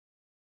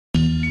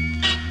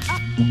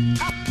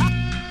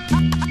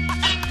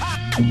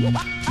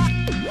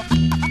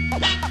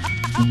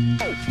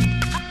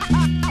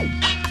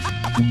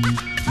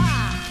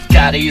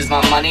Gotta use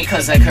my money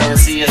cause that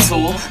currency a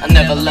tool. I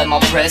never let my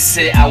bread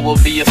sit, I will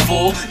be a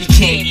fool. You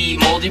can't eat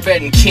moldy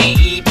bread and can't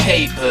eat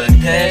paper.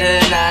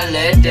 Better not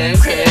let them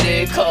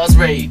credit cards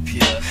rape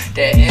you.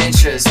 That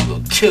interest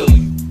will kill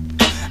you.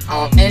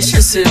 I'm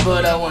interested,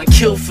 but I wanna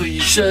kill for you.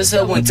 Sure as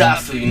hell won't die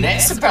for you. Now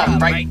that's the problem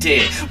right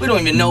there. We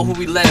don't even know who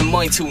we lending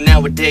money to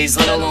nowadays,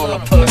 let alone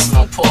a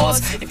personal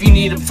pause. If you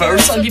need a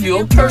verse, I'll give you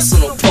a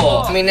personal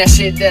pause. I mean that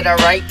shit that I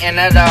write in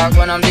the dark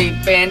when I'm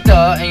deep in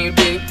thought and you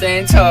deep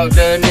in talk.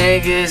 The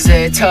niggas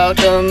that talk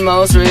the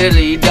most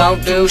really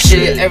don't do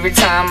shit. Every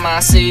time I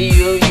see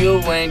you,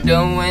 you ain't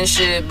doing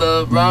shit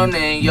but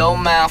running your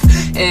mouth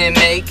and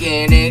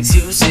making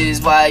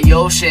excuses why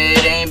your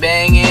shit ain't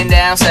banging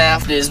down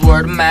south. This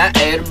word of mouth,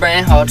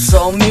 brand hard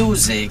soul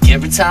music.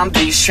 Every time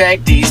beats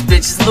track, these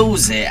bitches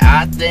lose it.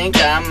 I think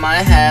I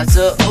might have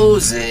to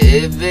ooze it.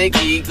 If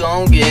Vicky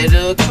gon' get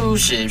a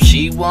cruise ship,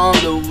 she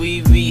want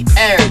Louis V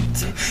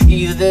everything.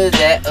 Either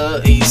that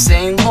or Yves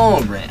Saint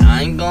Laurent.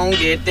 I ain't gon'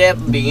 get that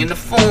but being the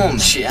foreman.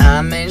 Shit,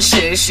 I'm in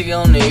shit, she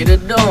gon' need a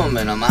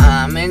doorman. I'm a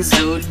Hyman's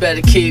dude,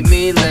 better keep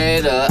me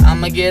later.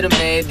 I'ma get 'em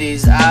made,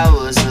 these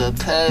hours are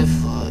paid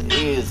for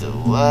either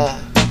way.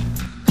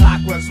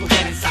 Clockworks will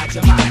get inside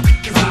your mind,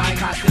 cause mind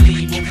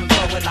constantly moving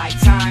forward like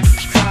time.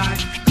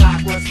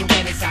 Clockworks will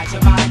get inside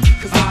your mind,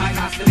 cause mind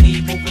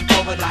constantly moving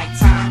forward like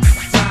time.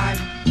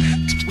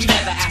 We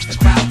never ask the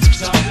crowd to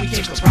jump, we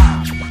kick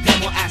around. Then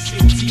we'll ask you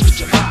to use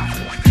your mind.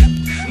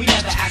 We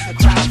never ask the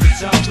crowd to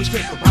jump, we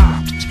kick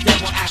around. Then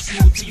we'll ask you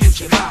to use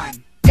your mind.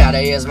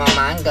 Gotta use my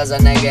mind cause a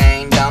nigga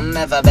ain't dumb.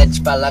 If a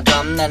bitch fella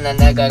come, then a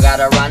nigga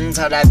gotta run.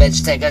 Till that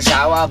bitch take a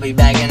shower, I'll be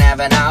back in half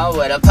an hour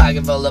with a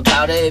pocket full of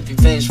powder. If you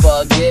finish before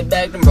I get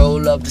back, then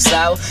roll up the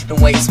south.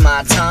 Don't waste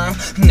my time.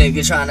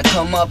 Nigga tryna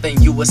come up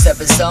and you a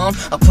stepping stone.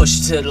 I'll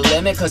push you to the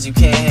limit cause you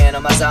can't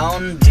handle my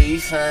zone.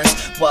 Defense,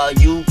 while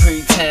you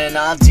pretend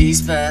I'll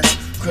dispense.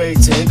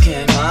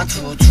 Critiquing my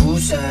 2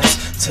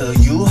 cents till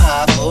you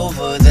hop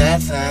over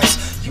that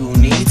fence. You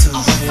need to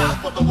feel.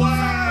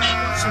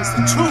 She's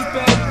the truth,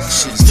 baby.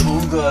 She's too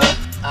good.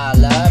 I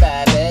love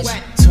that bitch.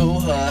 To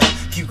her.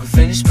 You can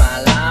finish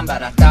my line,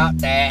 but I thought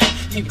that.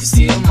 You can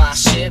steal my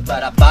shit,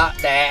 but I bought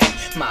that.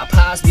 My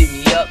pops beat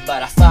me up,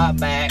 but I fought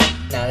back.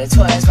 Now they're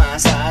twice my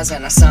size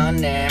and I son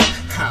them.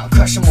 I'll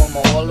crush them with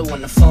my wallet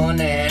when the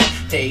fun end.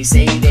 They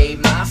say they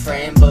my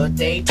friend, but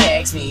they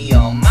text me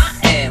on my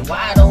end.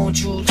 Why don't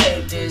you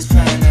take this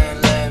pen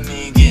and let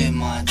me get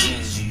my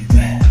digi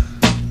back?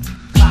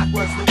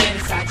 Clockworks will get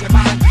inside your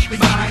mind, cause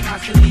mind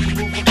constantly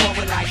moving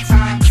forward like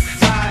time.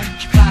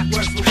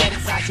 Clockworks will get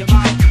inside your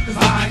mind, cause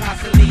mind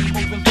constantly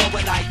moving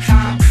forward like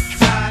time.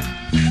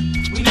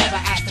 We never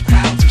ask the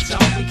crowd to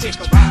jump, we kick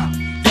around.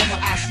 Then we'll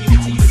ask you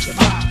to use your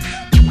mind.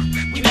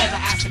 We never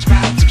ask the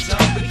crowd to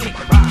jump, we kick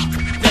around.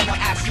 Then we'll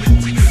ask you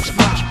to use your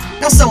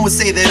mind. Now some would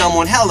say that I'm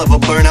one hell of a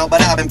burnout,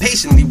 but I've been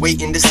patiently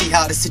waiting to see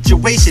how the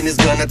situation is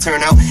gonna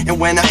turn out. And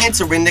when I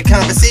enter in the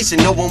conversation,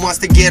 no one wants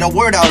to get a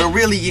word out or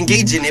really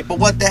engage in it. But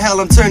what the hell,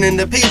 I'm turning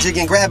the page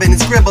again, grabbing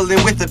and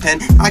scribbling with a pen.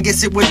 I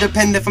guess it would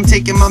depend if I'm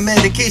taking my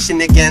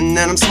medication again.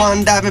 Then I'm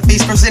swan diving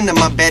face first into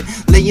my bed,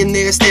 laying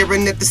there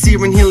staring at the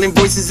searing healing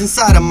voices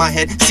inside of my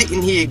head.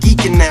 Sitting here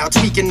geeking out,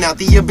 tweaking out,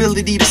 the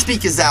ability to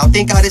speak is out.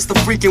 Thank God it's the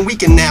freaking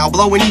weekend now,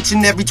 blowing each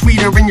and every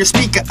tweeter in your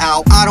speaker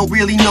out. I don't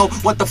really know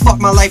what the fuck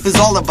my life is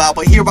all about,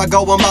 but here I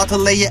go, I'm about to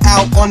lay it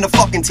out on the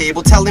fucking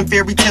table, telling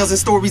fairy tales and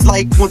stories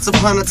like once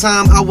upon a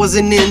time I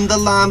wasn't in the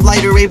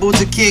limelight or able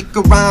to kick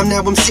a rhyme. Now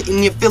I'm sitting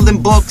here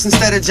filling books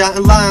instead of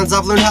jotting lines.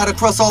 I've learned how to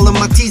cross all of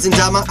my T's and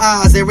dot my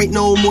I's. There ain't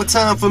no more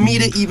time for me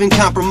to even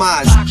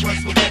compromise.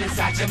 Clockworks will get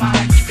inside your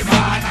mind, your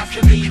mind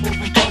constantly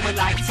moving forward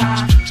like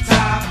time.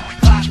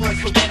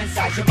 Clockworks will get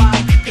inside your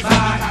mind, your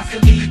mind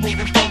constantly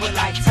moving forward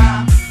like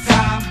time.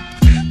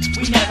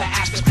 We never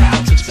ask the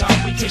crowd to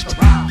jump, we kick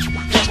around.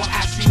 Then we'll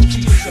ask you to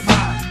use your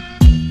mind.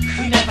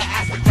 We never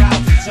ask the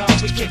crowd to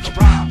jump, we kick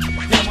around.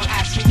 Then we'll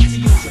ask you to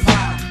use your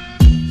mind.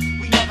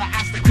 We never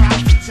ask the crowd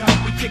to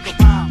jump, we kick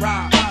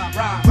around.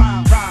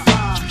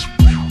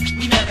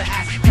 We never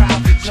ask the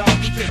crowd to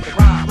jump, we kick around.